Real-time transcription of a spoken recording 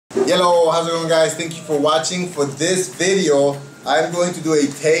Hello, how's it going, guys? Thank you for watching. For this video, I'm going to do a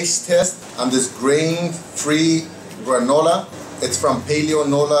taste test on this grain-free granola. It's from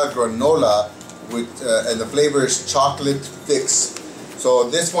Paleonola granola, and the flavor is chocolate fix. So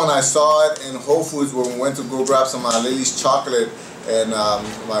this one, I saw it in Whole Foods when we went to go grab some Lily's chocolate, and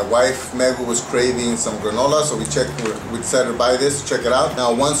my wife Megu was craving some granola, so we decided to buy this, check it out.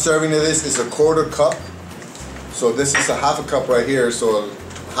 Now, one serving of this is a quarter cup. So this is a half a cup right here, so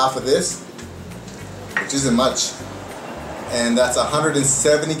half of this, which isn't much, and that's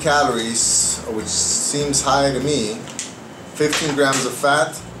 170 calories, which seems high to me. 15 grams of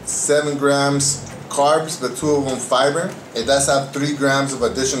fat, 7 grams carbs, but 2 of them fiber. It does have 3 grams of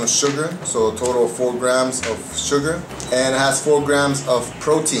additional sugar, so a total of 4 grams of sugar, and it has 4 grams of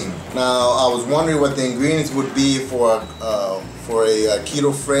protein. Now, I was wondering what the ingredients would be for a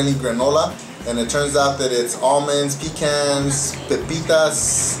keto-friendly granola. And it turns out that it's almonds, pecans,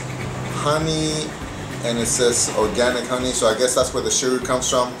 pepitas, honey, and it says organic honey, so I guess that's where the sugar comes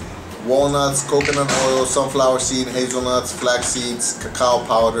from. Walnuts, coconut oil, sunflower seed, hazelnuts, flax seeds, cacao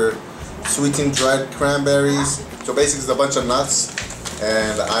powder, sweetened dried cranberries. So basically it's a bunch of nuts,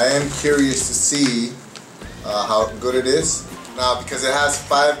 and I am curious to see how good it is. Now, because it has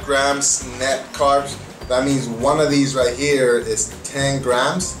 5 grams net carbs, that means one of these right here is 10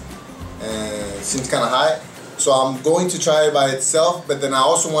 grams. And it seems kind of high, so I'm going to try it by itself, but then I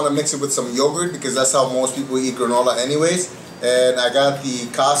also want to mix it with some yogurt because that's how most people eat granola anyways. And I got the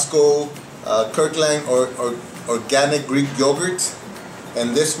Costco Kirkland or organic Greek yogurt,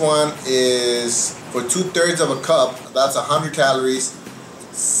 and this one is for 2/3 of a cup. That's 100 calories,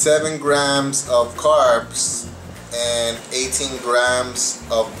 7 grams of carbs, and 18 grams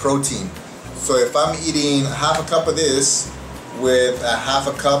of protein. So if I'm eating half a cup of this with a half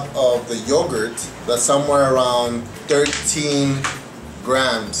a cup of the yogurt, that's somewhere around 13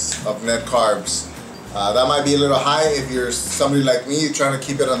 grams of net carbs. That might be a little high if you're somebody like me, you're trying to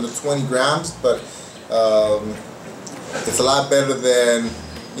keep it under 20 grams, but it's a lot better than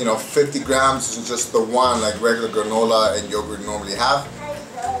 50 grams in just the one like regular granola and yogurt normally have.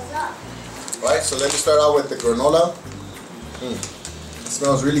 Alright, so let me start out with the granola. It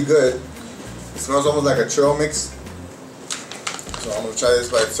smells really good. It smells almost like a trail mix. So I'm going to try this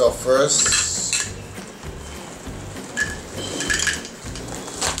by itself first.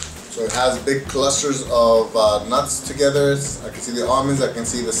 So it has big clusters of nuts together. I can see the almonds, I can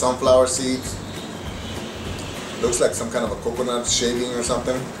see the sunflower seeds. Looks like some kind of a coconut shaving or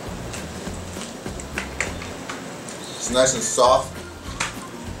something. It's nice and soft.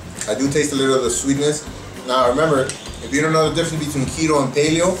 I do taste a little of the sweetness. Now remember, if you don't know the difference between keto and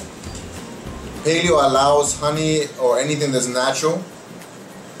paleo, paleo allows honey or anything that's natural,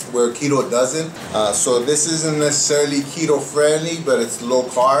 where keto doesn't. So this isn't necessarily keto friendly, but it's low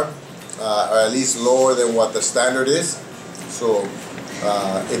carb, or at least lower than what the standard is. So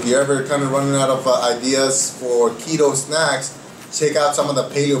if you're ever kind of running out of ideas for keto snacks, check out some of the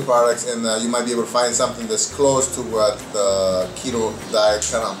paleo products, and you might be able to find something that's close to what the keto diet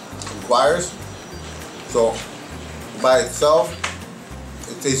kind of requires. So by itself,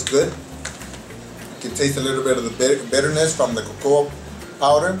 it tastes good. You can taste a little bit of the bitterness from the cocoa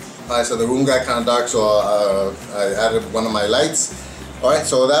powder. Alright, so the room got kind of dark, so I added one of my lights. Alright,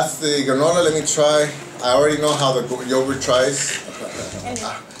 so that's the granola. Let me try. I already know how the yogurt tries.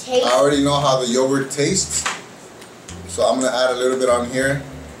 I already know how the yogurt tastes. So I'm going to add a little bit on here.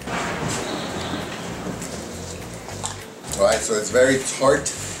 Alright, so it's very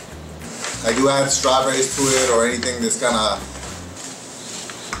tart. I do add strawberries to it or anything that's kind of...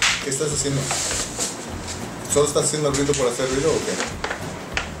 ¿Qué estás haciendo? ¿Solo estás haciendo ruido por hacer ruido o qué?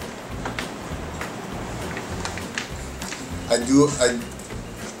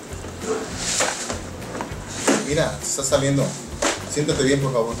 Mira, está saliendo. Siéntate bien,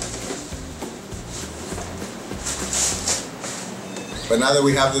 por favor. But now that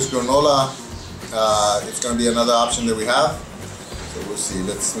we have this granola, it's going to be another option that we have. So we'll see.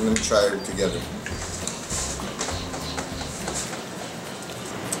 Let me try it together.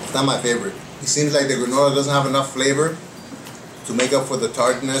 It's not my favorite. It seems like the granola doesn't have enough flavor to make up for the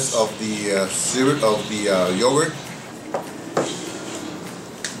tartness of the syrup of the yogurt.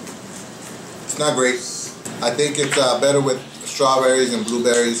 It's not great. I think it's better with strawberries and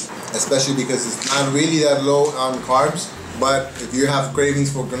blueberries, especially because it's not really that low on carbs. But if you have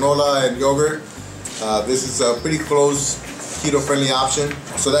cravings for granola and yogurt, this is a pretty close keto-friendly option.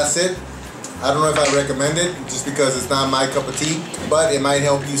 So that's it. I don't know if I recommend it just because it's not my cup of tea, but it might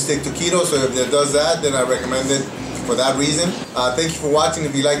help you stick to keto. So if it does that, then I recommend it. for that reason. Thank you for watching.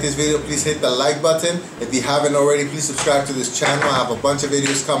 If you like this video, please hit the like button. If you haven't already, please subscribe to this channel. I have a bunch of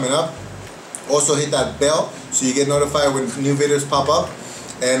videos coming up. Also hit that bell so you get notified when new videos pop up.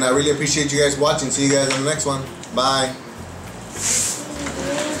 And I really appreciate you guys watching. See you guys in the next one. Bye.